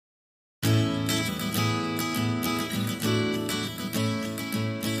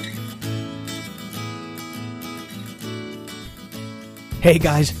Hey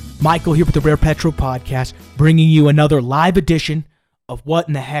guys, Michael here with the Rare Petro Podcast, bringing you another live edition of what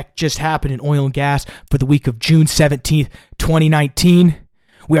in the heck just happened in oil and gas for the week of June 17th, 2019.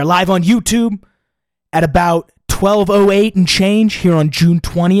 We are live on YouTube at about 12:08 and change here on June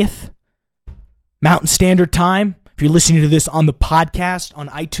 20th, Mountain Standard Time. If you're listening to this on the podcast on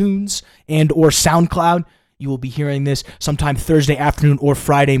iTunes and or SoundCloud, you will be hearing this sometime Thursday afternoon or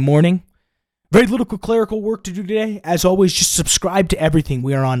Friday morning. Very little clerical work to do today. As always, just subscribe to everything.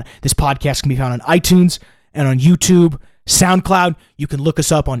 We are on, this podcast can be found on iTunes and on YouTube, SoundCloud. You can look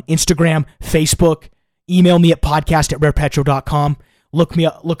us up on Instagram, Facebook. Email me at podcast@rarepetro.com.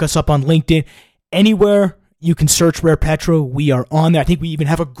 Look us up on LinkedIn. Anywhere you can search Rare Petro, we are on there. I think we even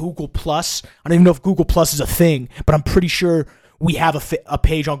have a Google Plus. I don't even know if Google Plus is a thing, but I'm pretty sure we have a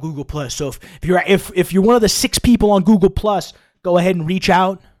page on Google Plus. So if you're one of the 6 people on Google Plus, go ahead and reach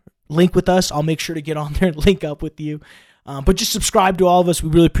out. Link with us. I'll make sure to get on there and link up with you. But just subscribe to all of us. We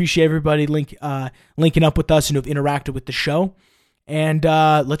really appreciate everybody linking up with us and who've interacted with the show. And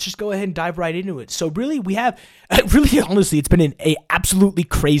let's just go ahead and dive right into it. So really, we have, honestly, it's been an absolutely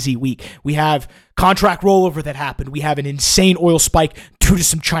crazy week. We have contract rollover that happened. We have an insane oil spike due to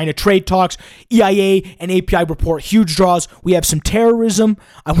some China trade talks. EIA and API report huge draws. We have some terrorism.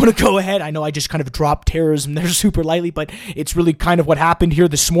 I want to go ahead. I know I just kind of dropped terrorism there super lightly, but it's really kind of what happened here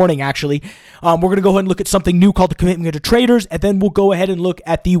this morning, actually. We're going to go ahead and look at something new called the Commitment to Traders, and then we'll go ahead and look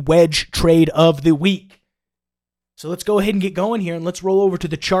at the wedge trade of the week. So let's go ahead and get going here, and let's roll over to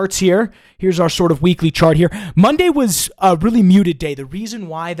the charts here. Here's our sort of weekly chart here. Monday was a really muted day. The reason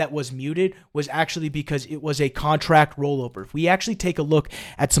why that was muted was actually because it was a contract rollover. If we actually take a look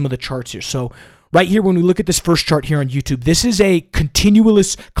at some of the charts here. So right here, when we look at this first chart here on YouTube, this is a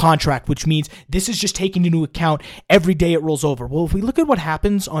continuous contract, which means this is just taking into account every day it rolls over. Well, if we look at what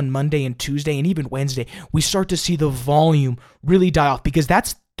happens on Monday and Tuesday and even Wednesday, we start to see the volume really die off because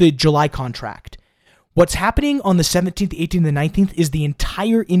that's the July contract. What's happening on the 17th, 18th, and 19th is the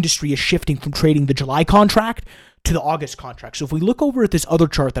entire industry is shifting from trading the July contract to the August contract. So if we look over at this other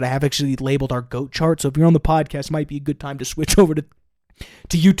chart that I have actually labeled our GOAT chart, so if you're on the podcast, it might be a good time to switch over to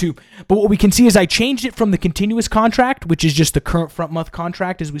YouTube. But what we can see is I changed it from the continuous contract, which is just the current front month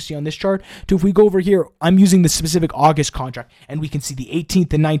contract as we see on this chart, to if we go over here, I'm using the specific August contract, and we can see the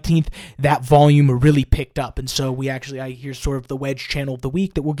 18th and 19th, that volume really picked up. And so I here's sort of the wedge channel of the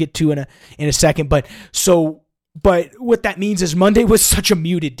week that we'll get to in a second. But what that means is Monday was such a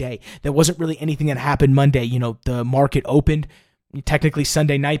muted day. There wasn't really anything that happened Monday. You know, the market opened technically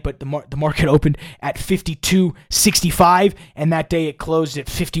Sunday night, but the market opened at 52.65, and that day it closed at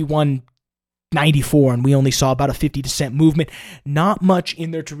 51.94, and we only saw about a 50% movement. Not much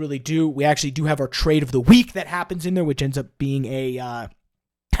in there to really do. We actually do have our trade of the week that happens in there, which ends up being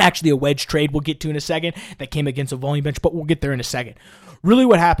actually a wedge trade we'll get to in a second that came against a volume bench, but we'll get there in a second. Really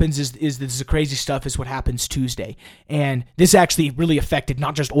what happens is this is the crazy stuff is what happens Tuesday, and this actually really affected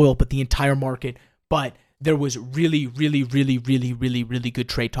not just oil, but the entire market, but there was really good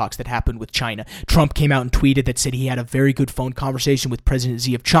trade talks that happened with China. Trump came out and tweeted that said he had a very good phone conversation with President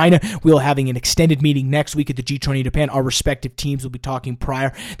Xi of China. We'll be having an extended meeting next week at the G20 in Japan. Our respective teams will be talking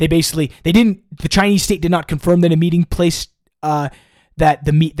prior. The Chinese state did not confirm that a meeting placed, that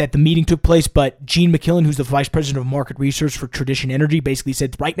the meeting took place, but Gene McKillen, who's the vice president of market research for Tradition Energy, basically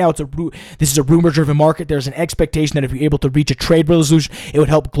said right now this is a rumor-driven market. There's an expectation that if you're able to reach a trade resolution, it would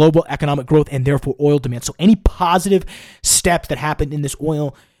help global economic growth and therefore oil demand. So any positive steps that happen in this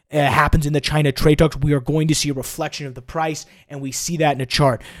oil happens in the China trade talks, we are going to see a reflection of the price, and we see that in a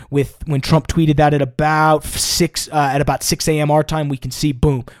chart. When Trump tweeted that at about 6 a.m. our time, we can see,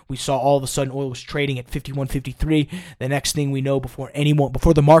 boom, we saw all of a sudden oil was trading at 51.53. The next thing we know, before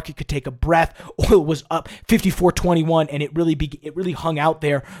the market could take a breath, oil was up 54.21, and it really hung out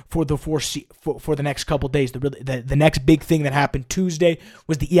there for the next couple of days. The next big thing that happened Tuesday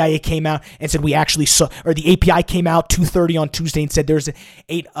was the EIA came out and said the API came out 2:30 on Tuesday and said there's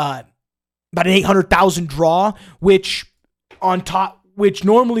about an 800,000 draw, which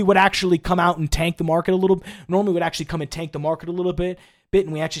normally would actually come out and tank the market a little bit.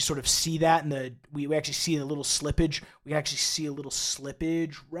 And we actually sort of see that we actually see a little slippage. We actually see a little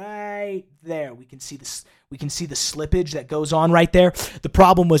slippage right there. We can see this. We can see the slippage that goes on right there. The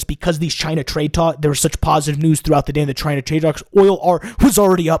problem was because these China trade talks, there was such positive news throughout the day in the China trade talks. Oil was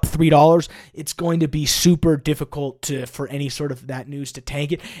already up $3. It's going to be super difficult for any sort of that news to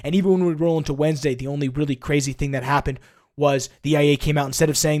tank it. And even when we roll into Wednesday, the only really crazy thing that happened was the EIA came out, instead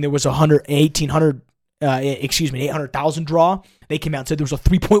of saying there was 800,000 draw, they came out and said there was a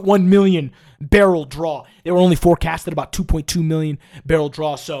 3.1 million barrel draw. They were only forecasted about 2.2 million barrel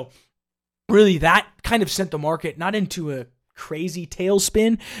draw. So really that kind of sent the market not into a crazy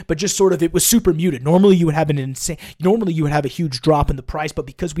tailspin, but just sort of, it was super muted. Normally you would have a huge drop in the price, but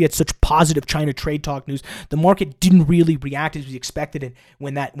because we had such positive China trade talk news, the market didn't really react as we expected. And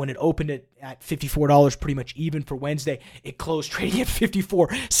when it opened at $54, pretty much even for Wednesday, it closed trading at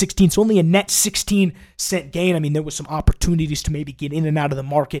 $54.16. So only a net 16-cent gain. I mean, there was some opportunities to maybe get in and out of the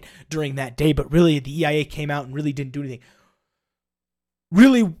market during that day, but really the EIA came out and really didn't do anything.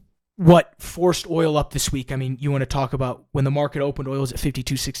 Really, what forced oil up this week? I mean, you want to talk about when the market opened, oil was at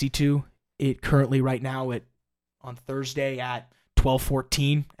 $52.62. It currently right now on Thursday at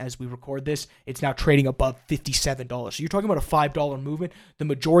 $12.14 as we record this. It's now trading above $57. So you're talking about a $5 movement. The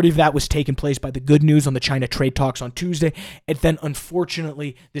majority of that was taken place by the good news on the China trade talks on Tuesday. And then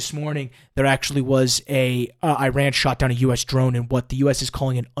unfortunately this morning, there actually was Iran shot down a U.S. drone in what the U.S. is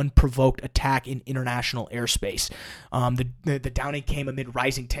calling an unprovoked attack in international airspace. The downing came amid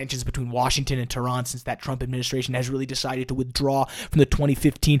rising tensions between Washington and Tehran since that Trump administration has really decided to withdraw from the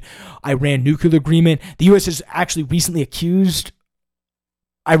 2015 Iran nuclear agreement. The U.S. has actually recently accused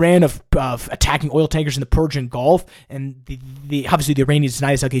Iran of attacking oil tankers in the Persian Gulf, and obviously the Iranians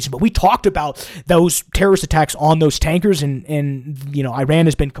deny this allegation. But we talked about those terrorist attacks on those tankers, and Iran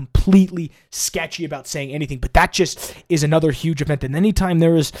has been completely sketchy about saying anything. But that just is another huge event. And anytime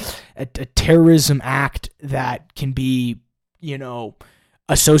there is a terrorism act that can be,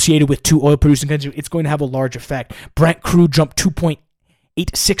 associated with two oil-producing countries, it's going to have a large effect. Brent crude jumped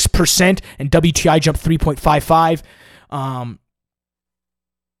 2.86%, and WTI jumped 3.55%.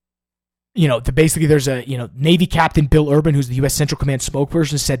 There's a, Navy Captain Bill Urban, who's the U.S. Central Command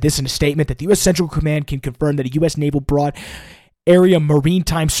spokesperson, said this in a statement that the U.S. Central Command can confirm that a U.S. Naval Broad Area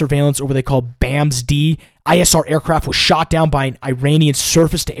Maritime Surveillance, or what they call BAMS-D, ISR aircraft was shot down by an Iranian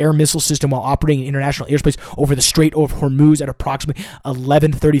surface-to-air missile system while operating in international airspace over the Strait of Hormuz at approximately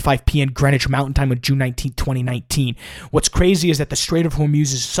 11:35 p.m. Greenwich Mountain Time on June 19, 2019. What's crazy is that the Strait of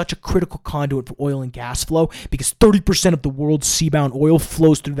Hormuz is such a critical conduit for oil and gas flow because 30% of the world's seabound oil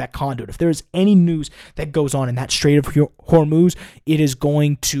flows through that conduit. If there is any news that goes on in that Strait of Hormuz, it is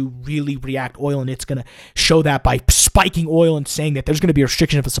going to really react oil, and it's going to show that by spiking oil and saying that there's going to be a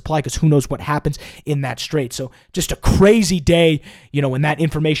restriction of the supply because who knows what happens in that strait. So just a crazy day, when that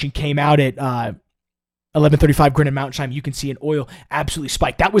information came out at 11:35 Greenwich Mountain Time. You can see an oil absolutely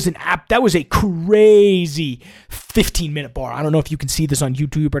spiked. That was a crazy 15-minute bar. I don't know if you can see this on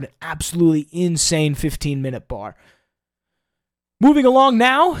YouTube, but an absolutely insane 15-minute bar. Moving along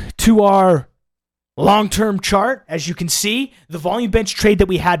now to our long-term chart. As you can see, the volume bench trade that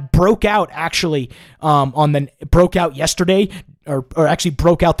we had broke out yesterday, or actually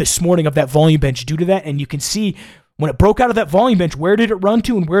broke out this morning of that volume bench due to that. And you can see when it broke out of that volume bench, where did it run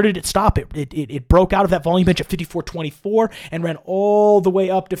to and where did it stop? It broke out of that volume bench at 54.24 and ran all the way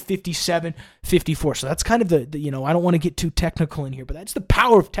up to 57.54. So that's kind of the I don't want to get too technical in here, but that's the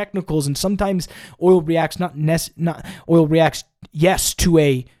power of technicals. And sometimes oil reacts yes to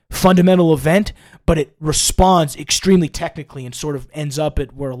a fundamental event, but it responds extremely technically and sort of ends up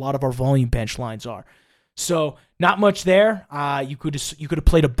at where a lot of our volume bench lines are. So not much there. You could have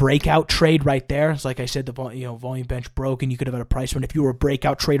played a breakout trade right there. It's like I said, the volume bench broke, and you could have had a price run. If you were a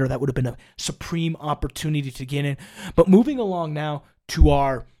breakout trader, that would have been a supreme opportunity to get in. But moving along now to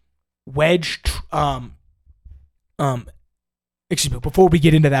our wedge. Excuse me. Before we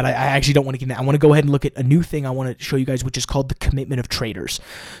get into that, I actually don't want to get into that. I want to go ahead and look at a new thing I want to show you guys, which is called the commitment of traders.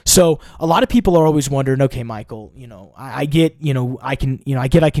 So a lot of people are always wondering, okay, Michael, I get, I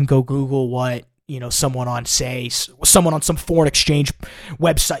can go Google what, someone on some foreign exchange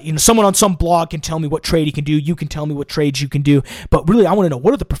website, someone on some blog can tell me what trade he can do. You can tell me what trades you can do. But really, I want to know,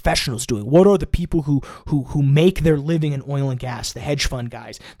 what are the professionals doing? What are the people who make their living in oil and gas? The hedge fund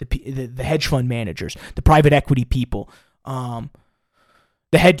guys, the hedge fund managers, the private equity people, the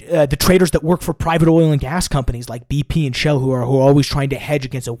traders that work for private oil and gas companies like BP and Shell who are always trying to hedge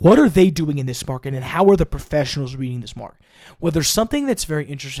against it. What are they doing in this market, and how are the professionals reading this market? Well, there's something that's very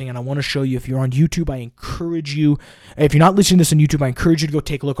interesting, and I want to show you. If you're on YouTube, I encourage you. If you're not listening to this on YouTube, I encourage you to go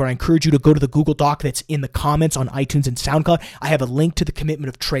take a look, or I encourage you to go to the Google Doc that's in the comments on iTunes and SoundCloud. I have a link to the commitment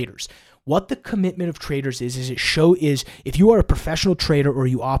of traders. What the commitment of traders is if you are a professional trader or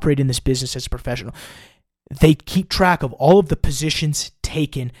you operate in this business as a professional, they keep track of all of the positions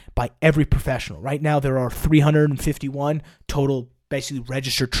taken by every professional. Right now, there are 351 total basically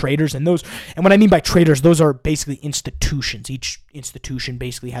registered traders, and what I mean by traders, those are basically institutions. Each institution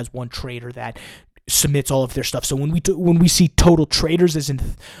basically has one trader that submits all of their stuff. So when we see total traders as in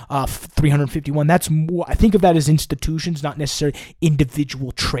 351, that's more, I think of that as institutions, not necessarily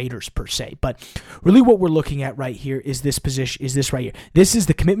individual traders per se. But really what we're looking at right here is this position, is this right here. This is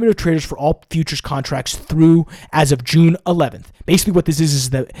the commitment of traders for all futures contracts through as of June 11th. Basically what this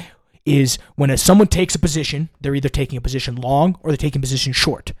is when someone takes a position, they're either taking a position long or they're taking a position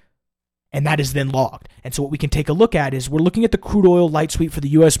short. And that is then logged. And so what we can take a look at is we're looking at the crude oil light sweet for the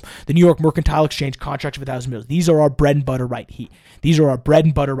New York Mercantile Exchange contract of 1,000 barrels. These are our bread and butter right here. These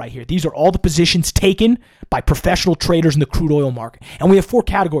are all the positions taken by professional traders in the crude oil market. And we have 4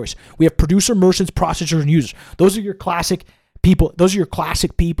 categories. We have producer, merchants, processors, and users. Those are your classic people. Those are your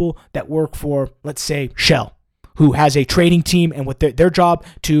classic people that work for, let's say, Shell, who has a trading team, and what their job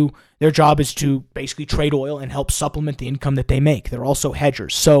is to basically trade oil and help supplement the income that they make. They're also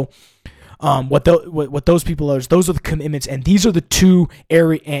hedgers. So what those people are, those are the commitments, and these are the 2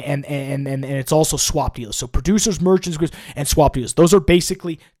 area, and it's also swap dealers. So producers, merchants, and swap dealers. Those are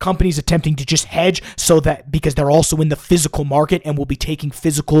basically companies attempting to just hedge so that because they're also in the physical market and will be taking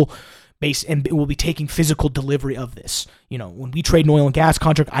physical delivery of this. When we trade an oil and gas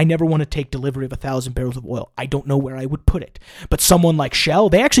contract, I never want to take delivery of 1,000 barrels of oil. I don't know where I would put it. But someone like Shell,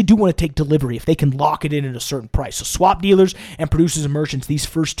 they actually do want to take delivery if they can lock it in at a certain price. So swap dealers and producers and merchants, these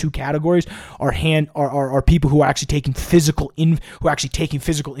first 2 categories are people who are actually taking physical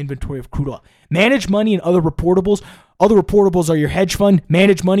inventory of crude oil. Managed money and other reportables. Other reportables are your hedge fund.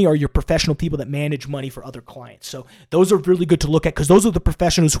 Managed money are your professional people that manage money for other clients. So those are really good to look at because those are the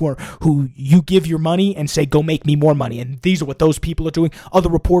professionals who you give your money and say, go make me more money. And these are what those people are doing. Other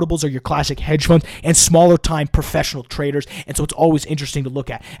reportables are your classic hedge funds and smaller time professional traders. And so it's always interesting to look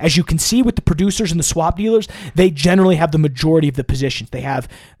at. As you can see with the producers and the swap dealers, they generally have the majority of the positions.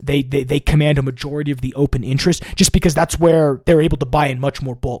 They command a majority of the open interest just because that's where they're able to buy in much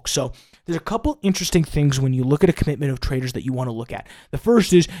more bulk. So there's a couple interesting things when you look at a commitment of traders that you want to look at. The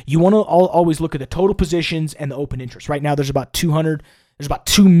first is you want to always look at the total positions and the open interest. Right now, there's about 2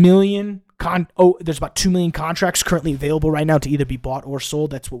 million there's about 2 million contracts currently available right now to either be bought or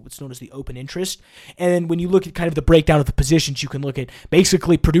sold. That's what's known as the open interest. And then when you look at kind of the breakdown of the positions, you can look at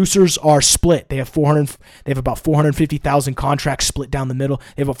basically producers are split. They have about 450,000 contracts split down the middle.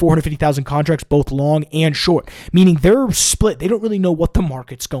 They have about 450,000 contracts, both long and short, meaning they're split. They don't really know what the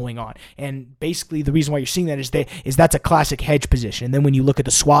market's going on. And basically the reason why you're seeing that is that's a classic hedge position. And then when you look at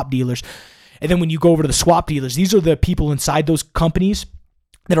the swap dealers, and then when you go over to the swap dealers, these are the people inside those companies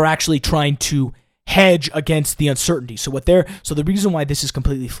that are actually trying to hedge against the uncertainty. So the reason why this is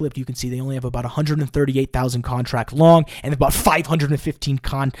completely flipped, you can see they only have about 138,000 contracts long and about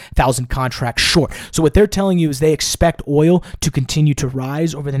 515,000 contracts short. So what they're telling you is they expect oil to continue to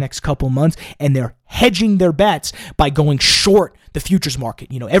rise over the next couple months, and they're hedging their bets by going short the futures market.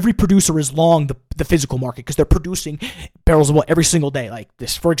 Every producer is long the physical market because they're producing barrels of oil every single day. Like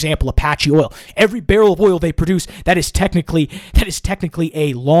this, for example, Apache Oil. Every barrel of oil they produce, that is technically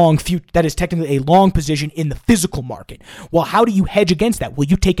a long position in the physical market. Well, how do you hedge against that? Well,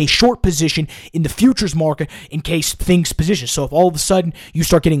 you take a short position in the futures market in case things position. So if all of a sudden you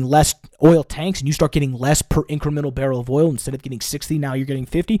start getting less oil tanks and you start getting less per incremental barrel of oil, instead of getting 60, now you're getting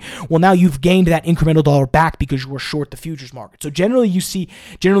 50. Well, now you've gained that incremental dollar back because you were short the futures market. So generally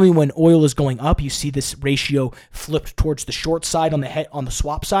when oil is going up, you see this ratio flipped towards the short side on the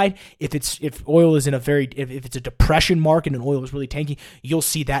swap side. If oil is if it's a depression market and oil is really tanking, you'll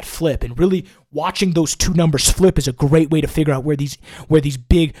see that flip. And really watching those 2 numbers flip is a great way to figure out where these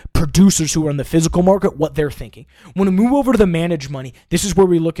big producers who are in the physical market, what they're thinking. When we move over to the managed money, this is where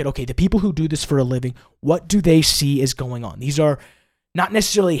we look at, okay, the people who do this for a living, what do they see is going on? These are not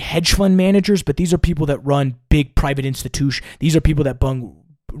necessarily hedge fund managers, but these are people that run big private institutions. These are people that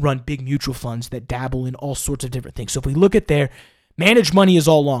run big mutual funds that dabble in all sorts of different things. So if we look at their managed money is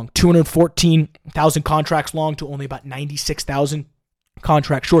all long, 214,000 contracts long to only about 96,000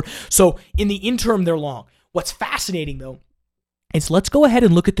 contracts short. So in the interim, they're long. What's fascinating though is let's go ahead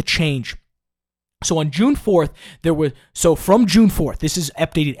and look at the change. So on June 4th, from June 4th, this is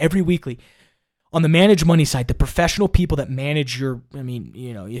updated every weekly. On the managed money side, the professional people that manage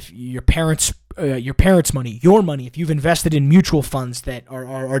if your parents' money, your money, if you've invested in mutual funds that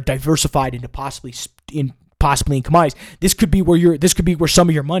are diversified into possibly in commodities, this could be where some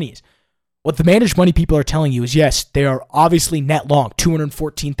of your money is. What the managed money people are telling you is, yes, they are obviously net long,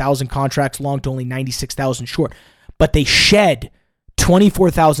 214,000 contracts long to only 96,000 short, but they shed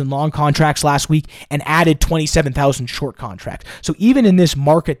 24,000 long contracts last week and added 27,000 short contracts. So even in this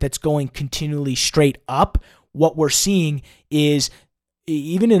market that's going continually straight up, what we're seeing is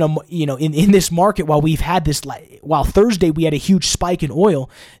even in this market, while Thursday we had a huge spike in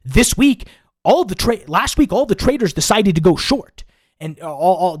oil, this week last week, all the traders decided to go short. And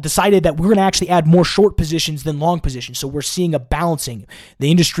all decided that we're going to actually add more short positions than long positions. So we're seeing a balancing.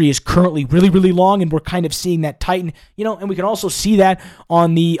 The industry is currently really, really long, and we're kind of seeing that tighten. And we can also see that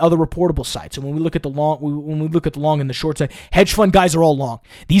on the other reportable side. So when we look at the long and the short side, hedge fund guys are all long.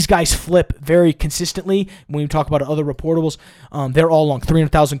 These guys flip very consistently. When we talk about other reportables, they're all long.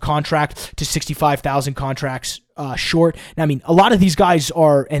 300,000 contract to 65,000 contracts. Short. Now, I mean, a lot of these guys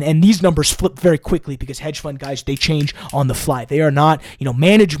are, and these numbers flip very quickly because hedge fund guys, they change on the fly. They are not,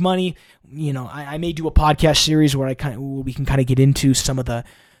 managed money. I may do a podcast series where we can kind of get into some of the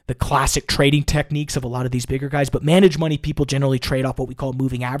classic trading techniques of a lot of these bigger guys, but managed money people generally trade off what we call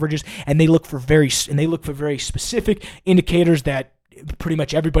moving averages, and they look for very specific indicators that pretty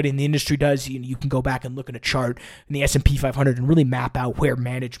much everybody in the industry does. You can go back and look at a chart in the S&P 500 and really map out where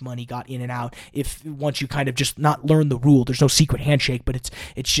managed money got in and out. Once you kind of just not learn the rule, there's no secret handshake, but it's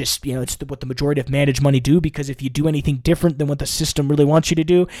just, it's what the majority of managed money do, because if you do anything different than what the system really wants you to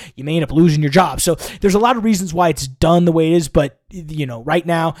do, you may end up losing your job. So there's a lot of reasons why it's done the way it is, but right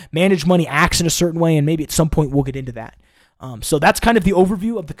now, managed money acts in a certain way, and maybe at some point we'll get into that. So that's kind of the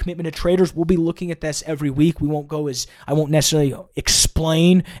overview of the commitment of traders. We'll be looking at this every week. I won't necessarily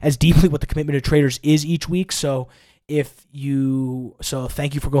explain as deeply what the commitment of traders is each week. So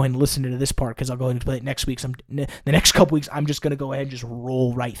thank you for going and listening to this part, because I'll go ahead and play it next week. The next couple weeks, I'm just going to go ahead and just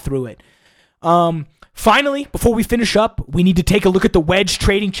roll right through it. Finally, before we finish up, we need to take a look at the wedge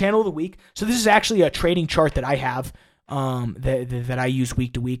trading channel of the week. So this is actually a trading chart that I have. That I use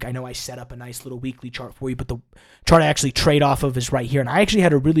week to week. I know I set up a nice little weekly chart for you, but the chart I actually trade off of is right here. And I actually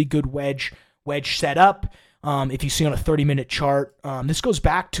had a really good wedge set up. If you see on a 30-minute chart, this goes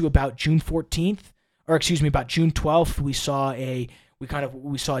back to about June 14th, about June 12th. We saw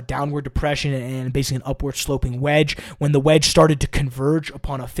a downward depression and basically an upward sloping wedge. When the wedge started to converge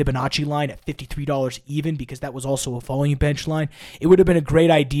upon a Fibonacci line at $53 even, because that was also a volume bench line, it would have been a great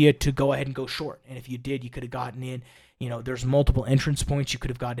idea to go ahead and go short. And if you did, you could have gotten in. There's multiple entrance points you could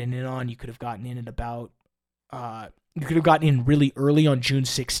have gotten in on. You could have gotten in at about, you could have gotten in really early on June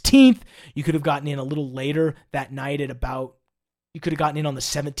 16th. You could have gotten in a little later that night you could have gotten in on the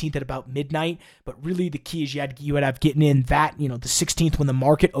 17th at about midnight. But really the key is you would have getting in that, the 16th when the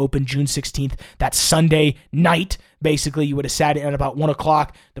market opened, June 16th, that Sunday night. Basically, you would have sat at about 1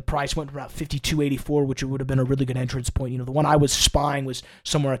 o'clock. The price went to about 52.84, which would have been a really good entrance point. The one I was spying was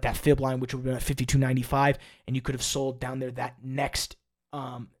somewhere at that fib line, which would have been at 52.95, and you could have sold down there that next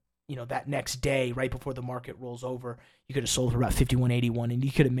day, right before the market rolls over. You could have sold for about 51.81, and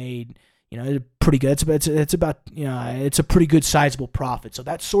you could have made, pretty good. It's a pretty good sizable profit. So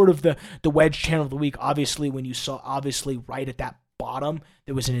that's sort of the wedge channel of the week. Obviously, when you saw right at that bottom,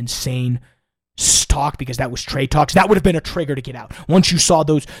 there was an insane stock, because that was trade talks. That would have been a trigger to get out. Once you saw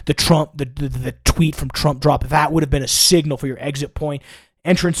the tweet from Trump drop, that would have been a signal for your exit point.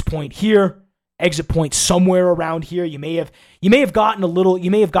 Entrance point here, exit point somewhere around here. You may have gotten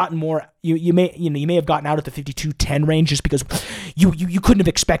more. You may have gotten out at the 52.10 range, just because you couldn't have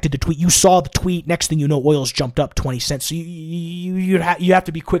expected the tweet. You saw the tweet. Next thing you know, oil's jumped up 20 cents. So you have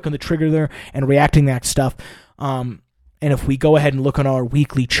to be quick on the trigger there and reacting to that stuff. And if we go ahead and look on our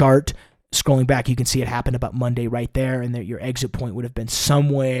weekly chart, scrolling back, you can see it happened about Monday right there, and that your exit point would have been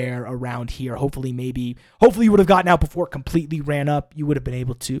somewhere around here. Hopefully you would have gotten out before it completely ran up. You would have been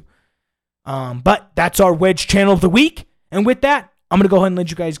able to. But that's our wedge channel of the week. And with that, I'm going to go ahead and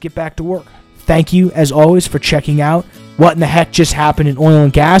let you guys get back to work. Thank you, as always, for checking out what in the heck just happened in oil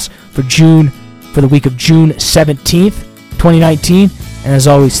and gas for the week of June 17th, 2019. And as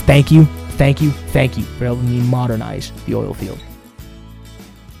always, thank you for helping me modernize the oil field.